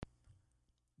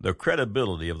The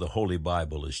credibility of the Holy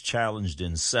Bible is challenged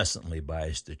incessantly by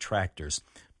its detractors,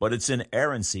 but its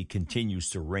inerrancy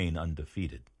continues to reign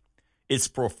undefeated. It's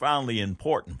profoundly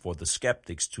important for the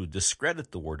skeptics to discredit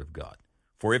the Word of God,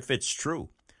 for if it's true,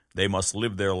 they must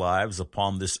live their lives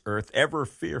upon this earth ever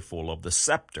fearful of the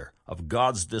scepter of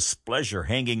God's displeasure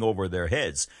hanging over their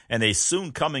heads, and a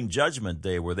soon coming judgment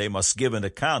day where they must give an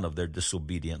account of their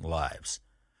disobedient lives.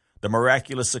 The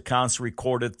miraculous accounts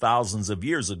recorded thousands of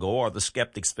years ago are the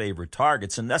skeptics' favorite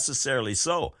targets, and necessarily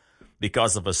so,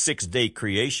 because of a 6-day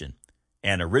creation,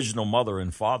 an original mother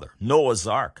and father, Noah's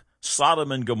Ark,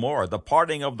 Sodom and Gomorrah, the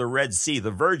parting of the Red Sea,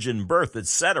 the virgin birth,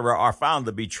 etc. are found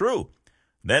to be true.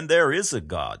 Then there is a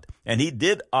God, and he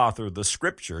did author the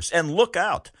Scriptures, and look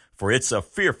out, for it's a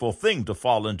fearful thing to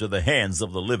fall into the hands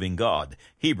of the living God.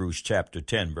 Hebrews chapter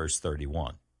 10, verse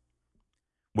 31.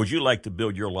 Would you like to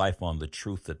build your life on the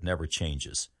truth that never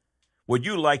changes? Would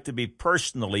you like to be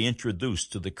personally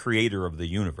introduced to the Creator of the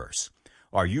universe?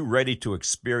 Are you ready to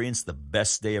experience the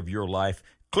best day of your life?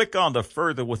 Click on the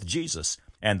Further with Jesus,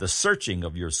 and the searching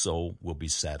of your soul will be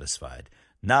satisfied.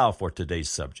 Now for today's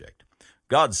subject.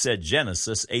 God said,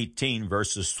 Genesis 18,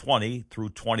 verses 20 through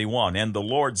 21, "And the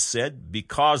Lord said,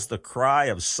 Because the cry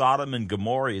of Sodom and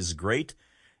Gomorrah is great,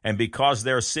 and because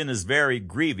their sin is very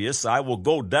grievous, I will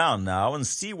go down now and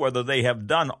see whether they have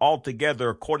done altogether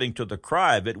according to the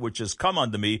cry of it which has come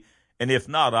unto me, and if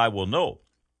not, I will know."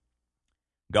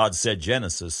 God said,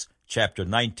 Genesis chapter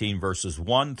 19, verses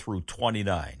 1 through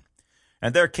 29.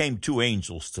 "And there came 2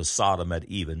 angels to Sodom at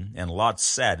even, and Lot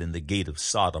sat in the gate of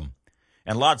Sodom.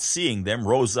 And Lot, seeing them,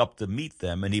 rose up to meet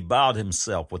them, and he bowed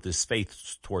himself with his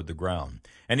face toward the ground.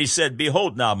 And he said,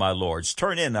 Behold now, my lords,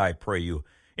 turn in, I pray you,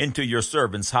 into your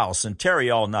servant's house, and tarry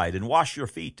all night, and wash your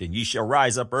feet, and ye shall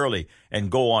rise up early,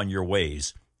 and go on your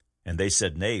ways. And they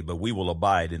said, Nay, but we will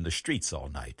abide in the streets all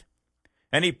night.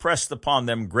 And he pressed upon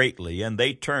them greatly, and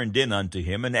they turned in unto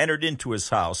him, and entered into his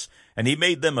house, and he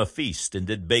made them a feast, and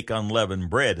did bake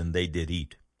unleavened bread, and they did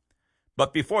eat.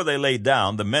 But before they lay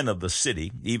down, the men of the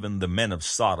city, even the men of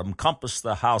Sodom, compassed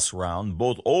the house round,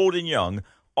 both old and young,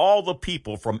 all the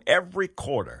people from every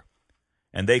quarter.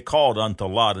 And they called unto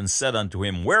Lot, and said unto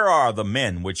him, Where are the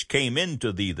men which came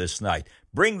into thee this night?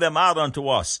 Bring them out unto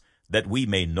us, that we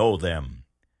may know them.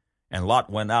 And Lot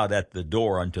went out at the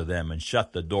door unto them, and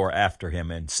shut the door after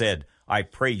him, and said, I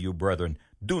pray you, brethren,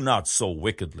 do not so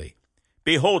wickedly.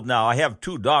 Behold now, I have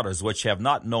 2 daughters which have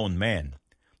not known man.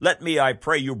 Let me, I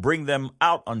pray you, bring them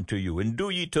out unto you, and do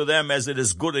ye to them as it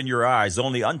is good in your eyes,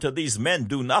 only unto these men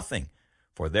do nothing,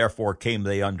 for therefore came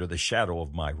they under the shadow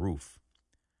of my roof.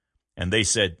 And they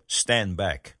said, Stand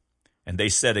back. And they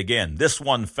said again, This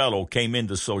one fellow came in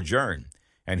to sojourn,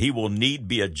 and he will need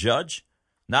be a judge.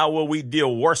 Now will we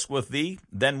deal worse with thee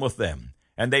than with them.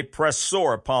 And they pressed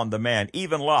sore upon the man,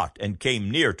 even Lot, and came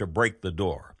near to break the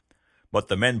door. But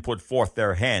the men put forth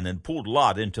their hand, and pulled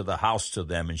Lot into the house to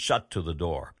them, and shut to the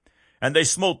door. And they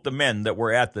smote the men that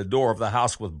were at the door of the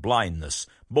house with blindness,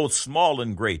 both small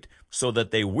and great, so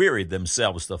that they wearied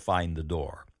themselves to find the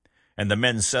door. And the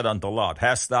men said unto Lot,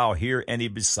 Hast thou here any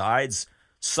besides,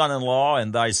 son-in-law,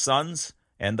 and thy sons,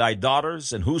 and thy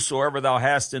daughters, and whosoever thou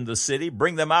hast in the city?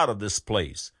 Bring them out of this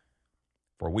place.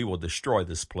 For we will destroy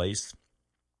this place,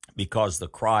 because the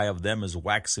cry of them is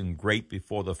waxing great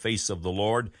before the face of the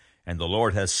Lord, and the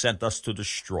Lord has sent us to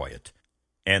destroy it.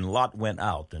 And Lot went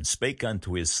out, and spake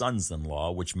unto his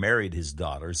sons-in-law, which married his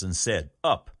daughters, and said,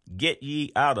 Up, get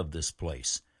ye out of this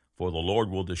place, for the Lord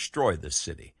will destroy this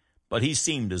city. But he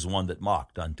seemed as one that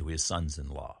mocked unto his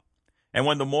sons-in-law. And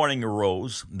when the morning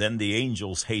arose, then the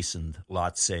angels hastened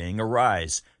Lot, saying,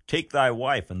 Arise, take thy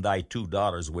wife and thy 2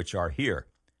 daughters which are here,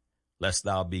 lest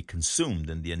thou be consumed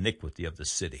in the iniquity of the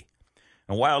city.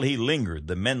 And while he lingered,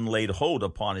 the men laid hold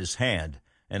upon his hand,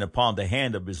 and upon the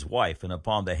hand of his wife, and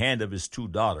upon the hand of his 2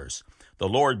 daughters, the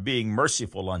Lord being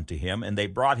merciful unto him, and they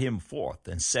brought him forth,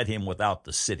 and set him without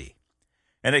the city.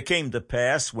 And it came to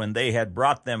pass, when they had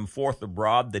brought them forth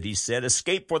abroad, that he said,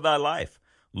 Escape for thy life,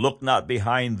 look not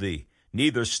behind thee,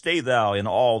 neither stay thou in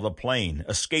all the plain,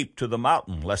 escape to the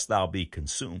mountain, lest thou be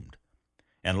consumed.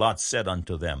 And Lot said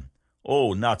unto them,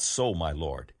 O, not so, my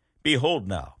lord. Behold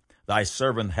now, thy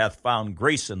servant hath found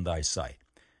grace in thy sight,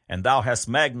 and thou hast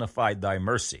magnified thy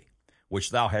mercy,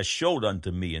 which thou hast showed unto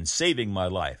me in saving my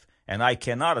life, and I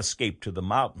cannot escape to the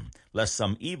mountain, lest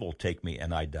some evil take me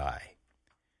and I die.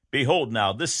 Behold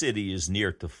now, this city is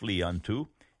near to flee unto,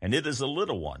 and it is a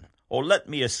little one. O let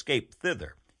me escape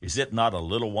thither. Is it not a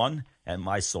little one? And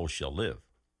my soul shall live.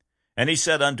 And he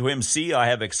said unto him, See, I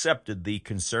have accepted thee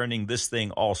concerning this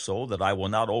thing also, that I will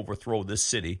not overthrow this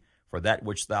city for that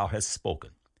which thou hast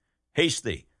spoken. Haste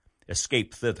thee,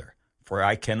 escape thither, for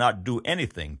I cannot do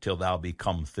anything till thou be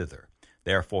come thither.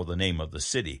 Therefore the name of the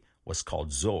city was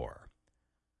called Zoar.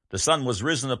 The sun was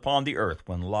risen upon the earth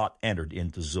when Lot entered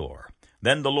into Zoar.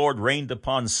 Then the Lord rained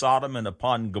upon Sodom and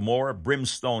upon Gomorrah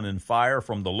brimstone and fire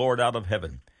from the Lord out of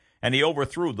heaven. And he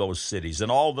overthrew those cities,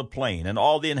 and all the plain, and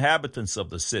all the inhabitants of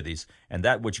the cities, and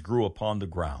that which grew upon the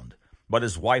ground. But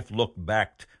his wife looked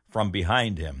back from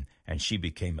behind him, and she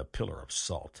became a pillar of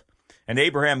salt. And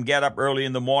Abraham got up early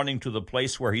in the morning to the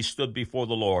place where he stood before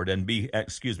the Lord, and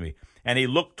he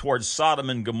looked toward Sodom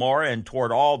and Gomorrah, and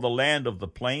toward all the land of the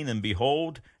plain, and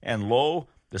behold, and lo,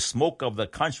 the smoke of the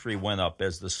country went up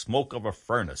as the smoke of a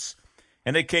furnace.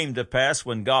 And it came to pass,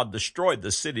 when God destroyed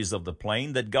the cities of the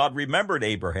plain, that God remembered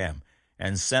Abraham,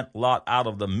 and sent Lot out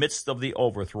of the midst of the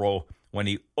overthrow, when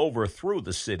he overthrew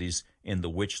the cities in the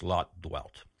which Lot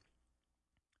dwelt.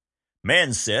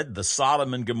 Man said the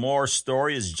Sodom and Gomorrah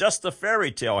story is just a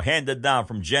fairy tale handed down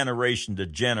from generation to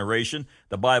generation.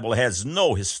 The Bible has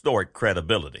no historic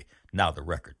credibility. Now the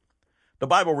record. The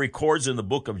Bible records in the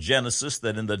book of Genesis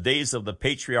that in the days of the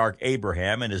patriarch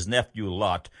Abraham and his nephew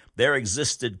Lot, there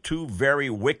existed two very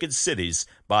wicked cities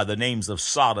by the names of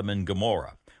Sodom and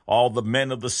Gomorrah. All the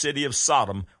men of the city of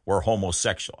Sodom were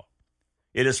homosexual.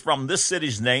 It is from this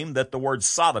city's name that the word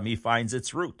sodomy finds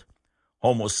its root.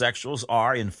 Homosexuals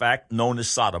are, in fact, known as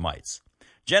sodomites.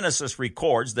 Genesis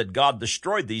records that God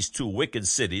destroyed these two wicked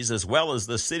cities as well as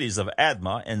the cities of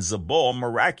Admah and Zeboam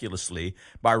miraculously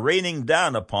by raining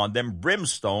down upon them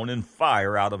brimstone and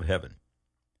fire out of heaven.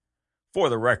 For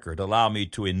the record, allow me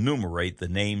to enumerate the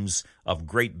names of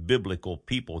great biblical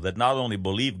people that not only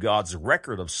believed God's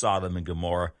record of Sodom and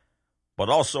Gomorrah, but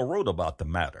also wrote about the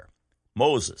matter.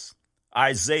 Moses,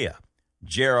 Isaiah,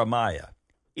 Jeremiah,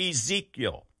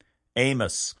 Ezekiel,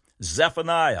 Amos,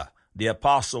 Zephaniah, the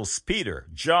apostles Peter,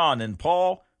 John, and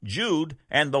Paul, Jude,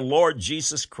 and the Lord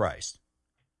Jesus Christ.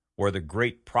 Were the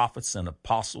great prophets and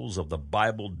apostles of the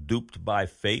Bible duped by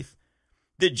faith?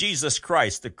 Did Jesus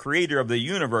Christ, the creator of the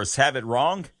universe, have it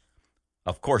wrong?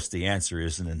 Of course, the answer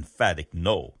is an emphatic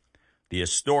no. The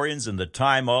historians in the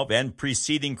time of and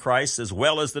preceding Christ, as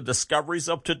well as the discoveries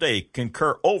of today,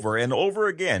 concur over and over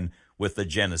again with the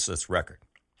Genesis record.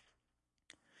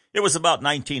 It was about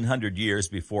 1900 years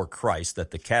before Christ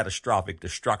that the catastrophic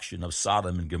destruction of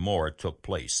Sodom and Gomorrah took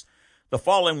place. The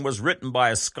following was written by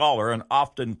a scholar and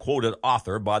often quoted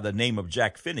author by the name of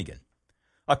Jack Finnegan.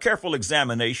 A careful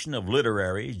examination of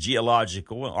literary,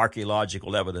 geological, and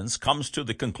archaeological evidence comes to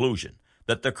the conclusion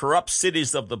that the corrupt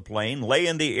cities of the plain lay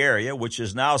in the area which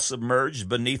is now submerged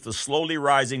beneath the slowly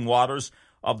rising waters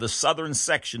of the southern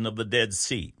section of the Dead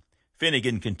Sea.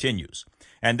 Finnegan continues,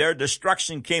 and their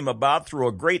destruction came about through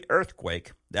a great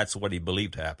earthquake, that's what he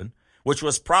believed happened, which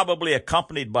was probably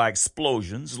accompanied by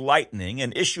explosions, lightning,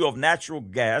 an issue of natural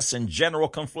gas, and general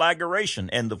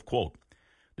conflagration, end of quote.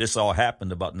 This all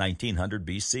happened about 1900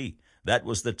 B.C. That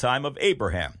was the time of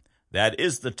Abraham. That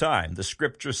is the time the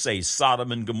scriptures say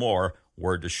Sodom and Gomorrah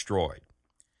were destroyed.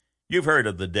 You've heard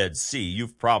of the Dead Sea.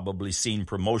 You've probably seen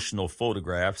promotional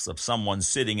photographs of someone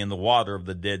sitting in the water of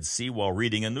the Dead Sea while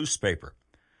reading a newspaper.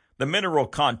 The mineral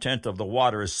content of the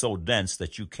water is so dense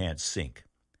that you can't sink.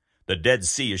 The Dead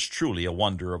Sea is truly a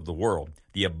wonder of the world,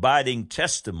 the abiding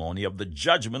testimony of the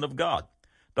judgment of God.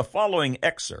 The following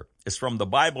excerpt is from the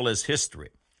Bible as history.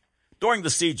 During the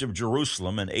siege of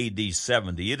Jerusalem in A.D.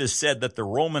 70, it is said that the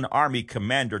Roman army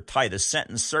commander Titus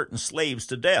sentenced certain slaves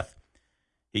to death.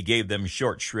 He gave them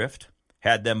short shrift,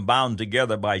 had them bound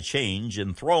together by chains,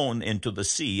 and thrown into the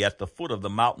sea at the foot of the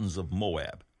mountains of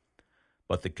Moab.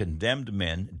 But the condemned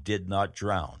men did not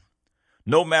drown.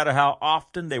 No matter how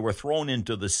often they were thrown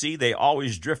into the sea, they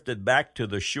always drifted back to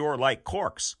the shore like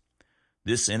corks.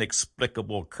 This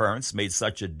inexplicable occurrence made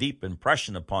such a deep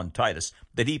impression upon Titus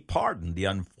that he pardoned the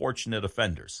unfortunate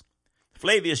offenders.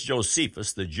 Flavius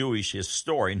Josephus, the Jewish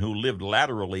historian who lived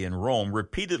laterally in Rome,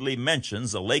 repeatedly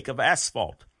mentions a lake of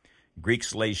asphalt.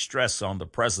 Greeks lay stress on the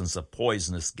presence of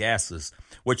poisonous gases,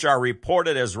 which are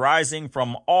reported as rising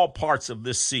from all parts of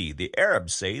this sea. The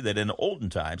Arabs say that in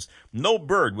olden times, no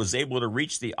bird was able to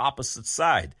reach the opposite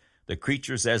side. The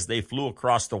creatures, as they flew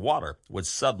across the water, would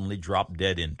suddenly drop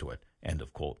dead into it. End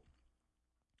of quote.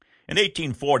 In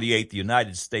 1848, the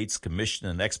United States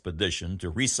commissioned an expedition to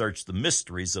research the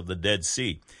mysteries of the Dead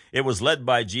Sea. It was led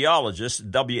by geologist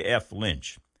W.F.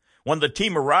 Lynch. When the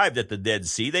team arrived at the Dead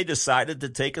Sea, they decided to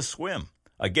take a swim.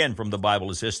 Again, from the Bible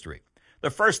as history. The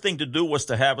first thing to do was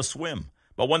to have a swim.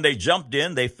 But when they jumped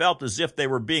in, they felt as if they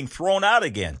were being thrown out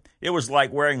again. It was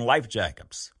like wearing life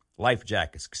jackets.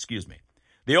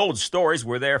 The old stories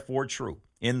were therefore true.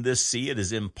 In this sea, it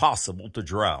is impossible to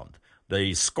drown.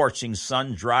 The scorching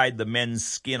sun dried the men's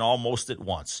skin almost at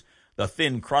once. The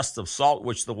thin crust of salt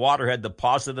which the water had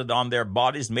deposited on their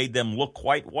bodies made them look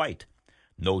quite white.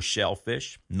 No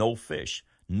shellfish, no fish,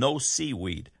 no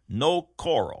seaweed, no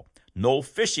coral, no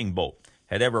fishing boat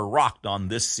had ever rocked on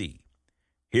this sea.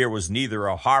 Here was neither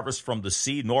a harvest from the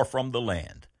sea nor from the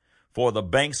land, for the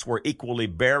banks were equally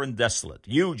bare and desolate.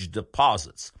 Huge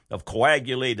deposits of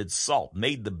coagulated salt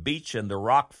made the beach and the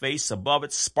rock face above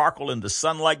it sparkle in the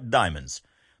sun like diamonds.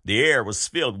 The air was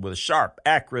filled with sharp,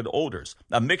 acrid odors,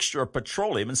 a mixture of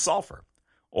petroleum and sulfur.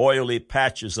 Oily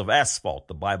patches of asphalt,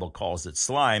 the Bible calls it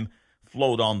slime,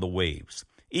 flowed on the waves.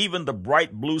 Even the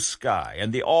bright blue sky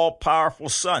and the all-powerful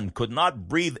sun could not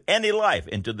breathe any life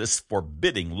into this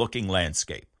forbidding-looking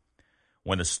landscape.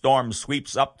 When a storm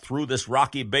sweeps up through this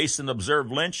rocky basin,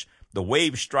 observed Lynch, the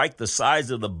waves strike the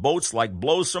sides of the boats like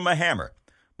blows from a hammer.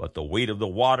 But the weight of the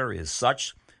water is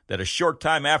such that a short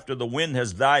time after the wind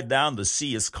has died down, the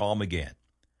sea is calm again.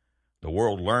 The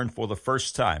world learned for the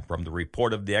first time from the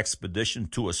report of the expedition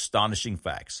two astonishing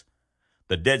facts.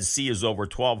 The Dead Sea is over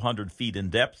 1,200 feet in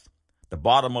depth. The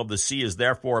bottom of the sea is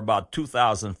therefore about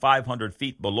 2,500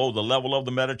 feet below the level of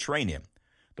the Mediterranean.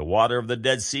 The water of the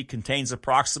Dead Sea contains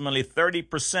approximately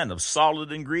 30% of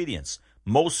solid ingredients,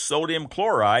 most sodium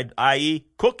chloride, i.e.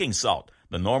 cooking salt.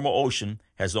 The normal ocean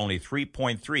has only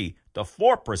 3.3 to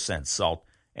 4% salt,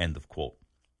 end of quote.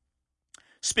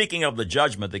 Speaking of the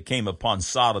judgment that came upon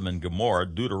Sodom and Gomorrah,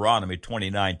 Deuteronomy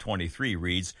 29:23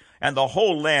 reads, "And the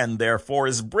whole land therefore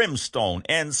is brimstone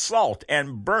and salt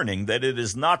and burning, that it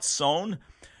is not sown,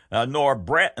 nor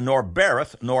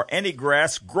beareth, nor any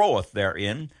grass groweth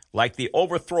therein, like the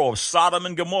overthrow of Sodom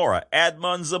and Gomorrah,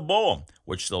 Admah and Zeboam,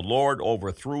 which the Lord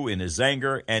overthrew in his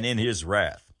anger and in his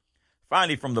wrath."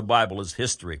 Finally, from the Bible is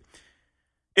history.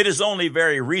 It is only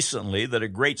very recently that a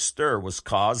great stir was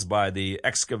caused by the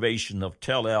excavation of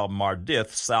Tel El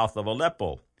Mardith south of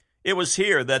Aleppo. It was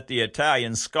here that the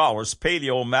Italian scholars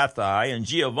Paleo Mattei and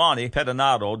Giovanni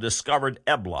Pettinato discovered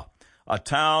Ebla, a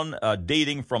town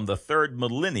dating from the 3rd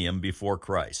millennium before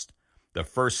Christ. The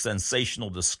first sensational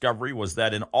discovery was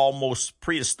that in almost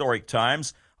prehistoric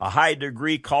times, a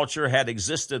high-degree culture had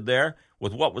existed there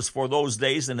with what was for those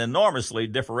days an enormously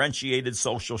differentiated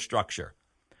social structure.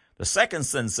 The second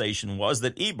sensation was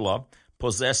that Ebla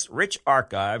possessed rich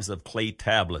archives of clay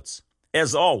tablets.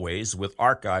 As always, with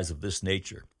archives of this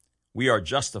nature, we are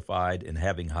justified in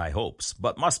having high hopes,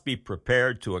 but must be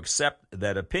prepared to accept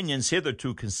that opinions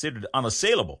hitherto considered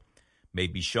unassailable may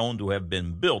be shown to have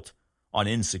been built on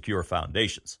insecure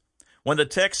foundations. When the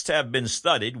texts have been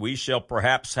studied, we shall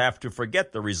perhaps have to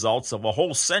forget the results of a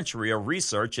whole century of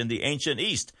research in the ancient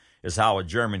East, is how a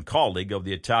German colleague of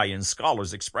the Italian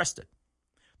scholars expressed it.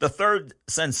 The third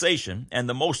sensation, and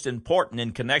the most important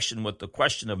in connection with the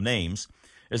question of names,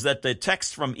 is that the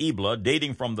texts from Ebla,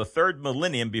 dating from the 3rd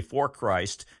millennium before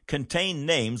Christ, contain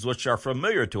names which are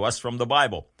familiar to us from the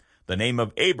Bible. The name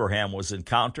of Abraham was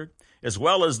encountered, as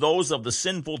well as those of the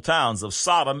sinful towns of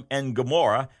Sodom and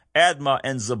Gomorrah, Admah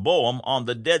and Zeboam on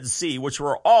the Dead Sea, which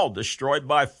were all destroyed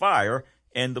by fire,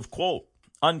 end of quote.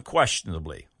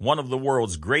 Unquestionably, one of the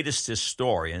world's greatest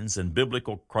historians and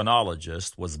biblical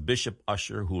chronologists was Bishop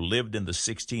Ussher, who lived in the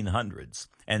 1600s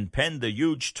and penned a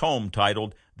huge tome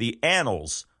titled The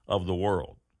Annals of the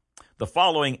World. The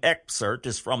following excerpt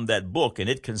is from that book, and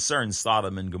it concerns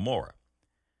Sodom and Gomorrah.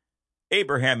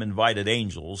 Abraham invited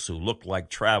angels who looked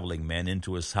like traveling men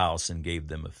into his house and gave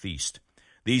them a feast.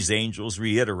 These angels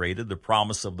reiterated the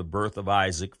promise of the birth of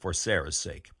Isaac for Sarah's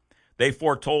sake. They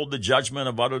foretold the judgment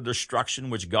of utter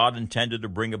destruction which God intended to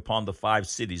bring upon the 5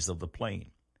 cities of the plain.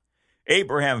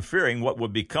 Abraham, fearing what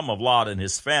would become of Lot and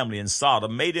his family in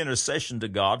Sodom, made intercession to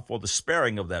God for the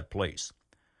sparing of that place.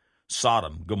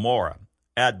 Sodom, Gomorrah,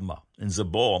 Admah, and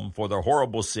Zeboam, for their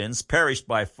horrible sins, perished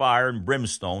by fire and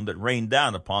brimstone that rained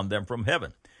down upon them from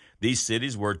heaven. These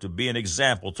cities were to be an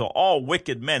example to all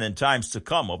wicked men in times to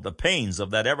come of the pains of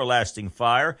that everlasting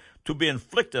fire to be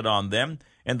inflicted on them,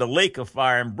 and the lake of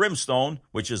fire and brimstone,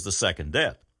 which is the second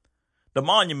death. The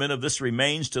monument of this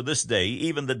remains to this day,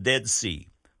 even the Dead Sea.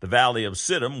 The valley of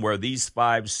Siddim, where these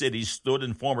 5 cities stood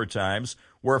in former times,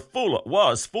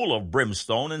 was full of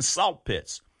brimstone and salt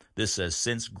pits. This has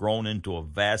since grown into a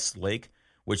vast lake,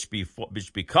 which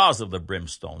because of the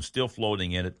brimstone still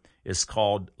floating in it, is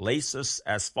called Lasus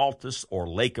Asphaltus, or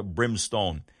Lake of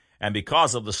Brimstone, and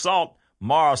because of the salt,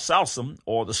 Mara Salsum,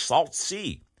 or the Salt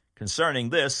Sea. Concerning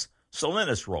this,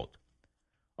 Solinus wrote,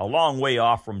 "A long way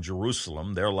off from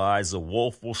Jerusalem there lies a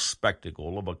woeful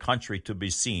spectacle of a country to be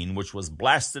seen, which was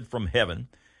blasted from heaven,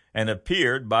 and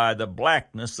appeared by the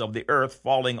blackness of the earth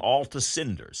falling all to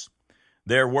cinders.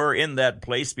 There were in that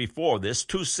place before this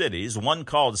 2 cities, one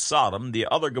called Sodom, the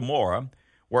other Gomorrah,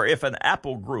 where if an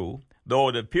apple grew, though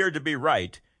it appeared to be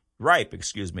ripe,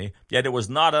 yet it was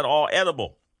not at all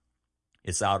edible.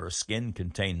 Its outer skin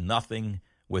contained nothing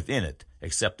within it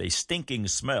except a stinking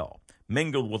smell,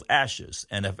 mingled with ashes,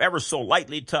 and if ever so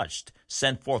lightly touched,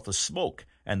 sent forth a smoke,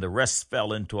 and the rest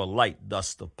fell into a light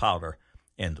dust of powder.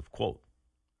 End of quote.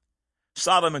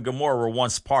 Sodom and Gomorrah were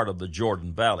once part of the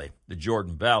Jordan Valley. The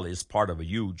Jordan Valley is part of a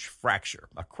huge fracture,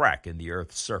 a crack in the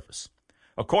earth's surface.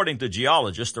 According to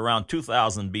geologists, around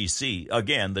 2000 BC,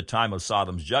 again the time of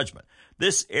Sodom's judgment,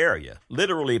 this area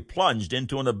literally plunged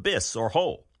into an abyss or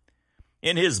hole.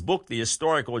 In his book, The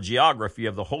Historical Geography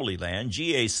of the Holy Land,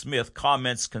 G.A. Smith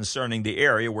comments concerning the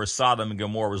area where Sodom and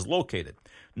Gomorrah was located.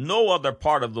 No other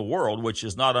part of the world which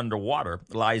is not underwater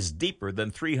lies deeper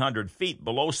than 300 feet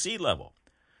below sea level.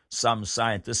 Some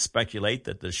scientists speculate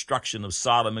that the destruction of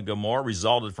Sodom and Gomorrah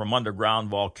resulted from underground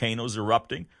volcanoes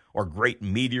erupting or great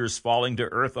meteors falling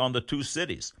to earth on the two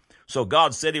cities. So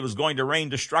God said he was going to rain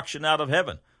destruction out of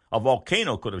heaven. A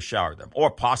volcano could have showered them,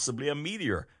 or possibly a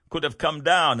meteor could have come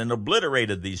down and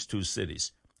obliterated these two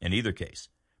cities. In either case,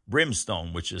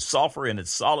 brimstone, which is sulfur in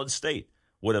its solid state,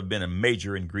 would have been a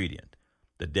major ingredient.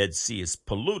 The Dead Sea is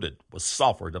polluted with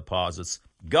sulfur deposits.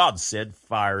 God said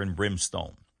fire and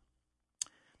brimstone.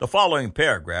 The following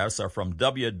paragraphs are from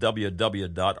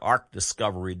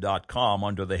www.arkdiscovery.com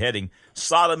under the heading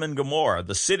Sodom and Gomorrah,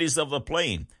 the cities of the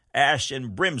plain, ash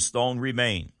and brimstone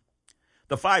remain.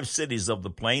 The 5 cities of the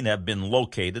plain have been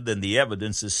located, and the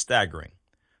evidence is staggering.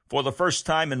 For the first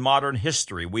time in modern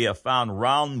history, we have found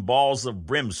round balls of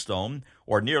brimstone,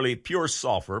 or nearly pure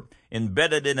sulfur,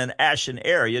 embedded in an ashen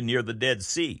area near the Dead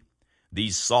Sea.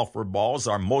 These sulfur balls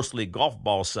are mostly golf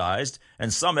ball sized,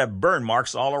 and some have burn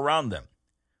marks all around them.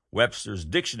 Webster's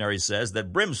dictionary says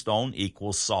that brimstone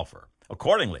equals sulfur.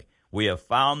 Accordingly, we have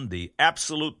found the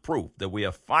absolute proof that we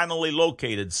have finally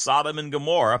located Sodom and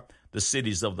Gomorrah, the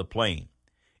cities of the plain.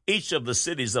 Each of the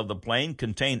cities of the plain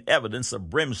contain evidence of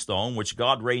brimstone, which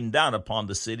God rained down upon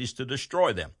the cities to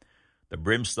destroy them. The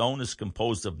brimstone is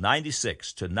composed of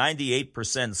 96 to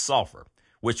 98% sulfur,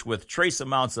 which with trace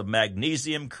amounts of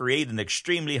magnesium create an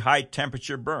extremely high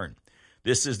temperature burn.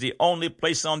 This is the only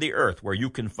place on the earth where you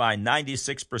can find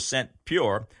 96%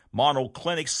 pure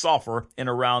monoclinic sulfur in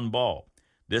a round ball.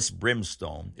 This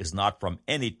brimstone is not from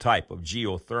any type of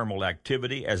geothermal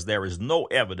activity, as there is no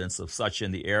evidence of such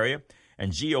in the area,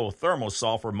 and geothermal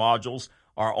sulfur nodules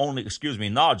are only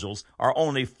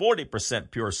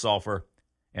 40% pure sulfur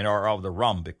and are of the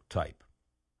rhombic type.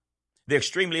 The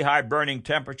extremely high burning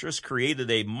temperatures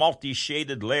created a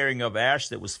multi-shaded layering of ash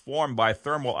that was formed by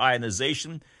thermal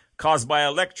ionization caused by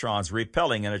electrons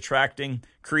repelling and attracting,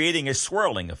 creating a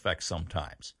swirling effect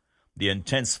sometimes. The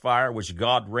intense fire which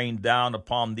God rained down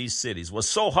upon these cities was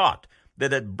so hot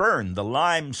that it burned the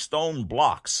limestone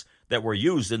blocks that were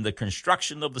used in the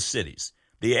construction of the cities.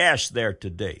 The ash there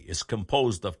today is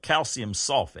composed of calcium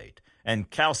sulfate and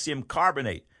calcium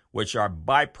carbonate, which are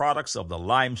byproducts of the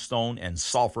limestone and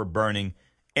sulfur burning.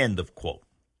 End of quote.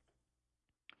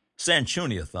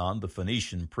 Sanchuniathon, the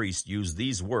Phoenician priest, used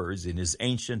these words in his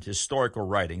ancient historical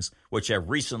writings, which have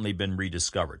recently been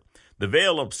rediscovered. The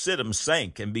Vale of Siddim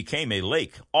sank and became a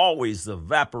lake, always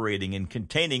evaporating and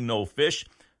containing no fish.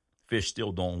 Fish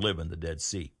still don't live in the Dead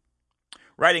Sea.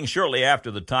 Writing shortly after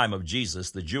the time of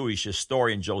Jesus, the Jewish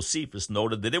historian Josephus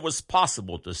noted that it was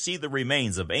possible to see the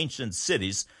remains of ancient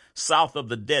cities south of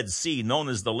the Dead Sea known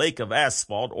as the Lake of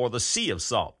Asphalt or the Sea of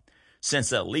Salt.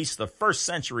 Since at least the 1st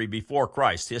century before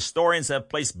Christ, historians have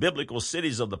placed biblical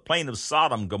cities of the plain of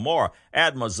Sodom, Gomorrah,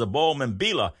 Admah, Zeboim, and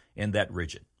Bela in that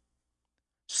region.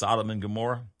 Sodom and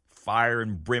Gomorrah, fire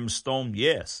and brimstone,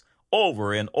 yes,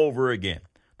 over and over again.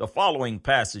 The following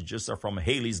passages are from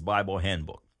Haley's Bible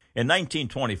Handbook. In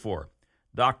 1924,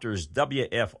 Doctors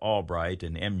W.F. Albright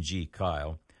and M.G.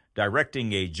 Kyle,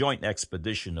 directing a joint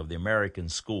expedition of the American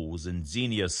schools in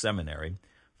Xenia Seminary,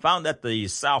 found at the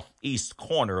southeast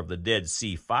corner of the Dead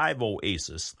Sea 5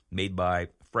 oases made by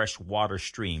fresh water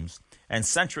streams and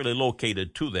centrally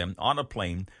located to them on a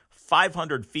plain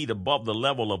 500 feet above the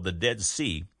level of the Dead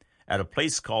Sea at a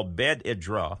place called Bed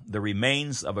Edra, the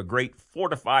remains of a great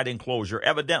fortified enclosure,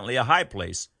 evidently a high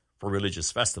place for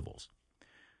religious festivals.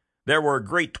 There were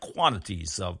great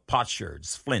quantities of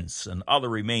potsherds, flints, and other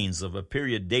remains of a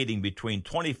period dating between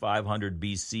 2500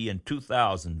 BC and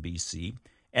 2000 BC,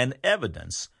 and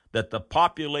evidence that the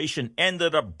population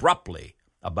ended abruptly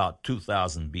about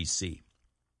 2000 BC.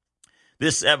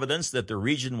 This evidence that the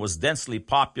region was densely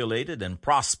populated and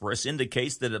prosperous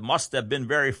indicates that it must have been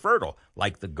very fertile,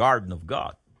 like the Garden of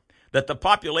God. That the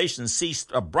population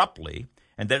ceased abruptly,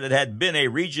 and that it had been a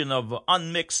region of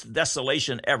unmixed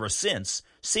desolation ever since,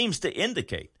 seems to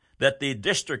indicate that the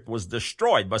district was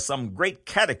destroyed by some great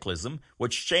cataclysm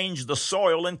which changed the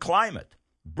soil and climate.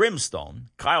 Brimstone,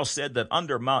 Kyle said that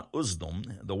under Mount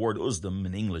Uzdum, the word Uzdum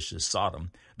in English is Sodom,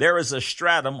 there is a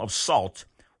stratum of salt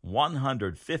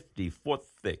 150 foot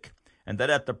thick, and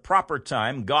that at the proper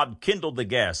time God kindled the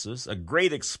gases, a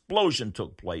great explosion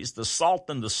took place, the salt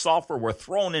and the sulfur were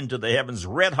thrown into the heavens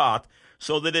red hot,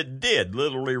 so that it did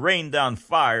literally rain down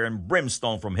fire and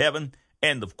brimstone from heaven.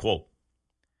 End of quote.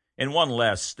 In one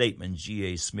last statement,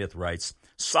 G.A. Smith writes,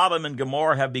 Sodom and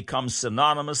Gomorrah have become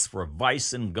synonymous for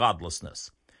vice and godlessness.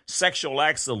 Sexual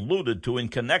acts alluded to in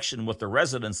connection with the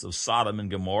residents of Sodom and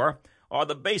Gomorrah are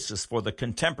the basis for the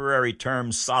contemporary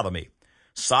term sodomy.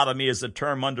 Sodomy is a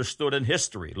term understood in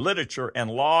history, literature,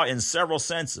 and law in several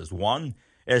senses. One,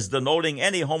 as denoting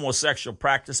any homosexual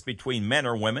practice between men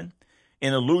or women,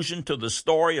 in allusion to the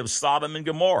story of Sodom and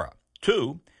Gomorrah.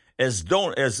 Two, as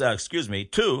denoting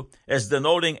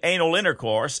anal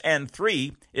intercourse, and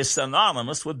three, is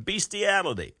synonymous with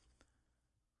bestiality.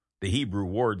 The Hebrew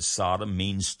word Sodom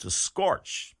means to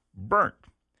scorch, burnt,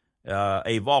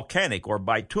 a volcanic or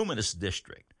bituminous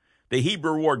district. The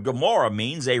Hebrew word Gomorrah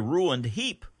means a ruined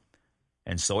heap.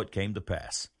 And so it came to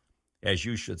pass. As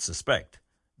you should suspect,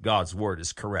 God's word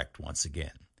is correct once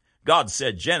again. God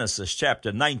said, Genesis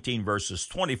chapter 19, verses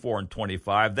 24 and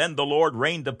 25, Then the Lord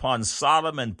rained upon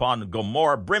Sodom and upon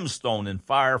Gomorrah brimstone and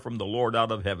fire from the Lord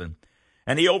out of heaven.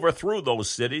 And he overthrew those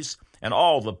cities, and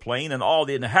all the plain, and all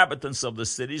the inhabitants of the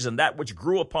cities, and that which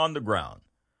grew upon the ground.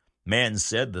 Man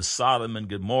said the Sodom and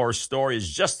Gomorrah story is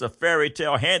just a fairy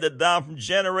tale handed down from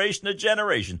generation to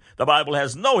generation. The Bible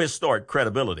has no historic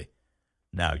credibility.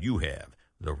 Now you have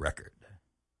the record.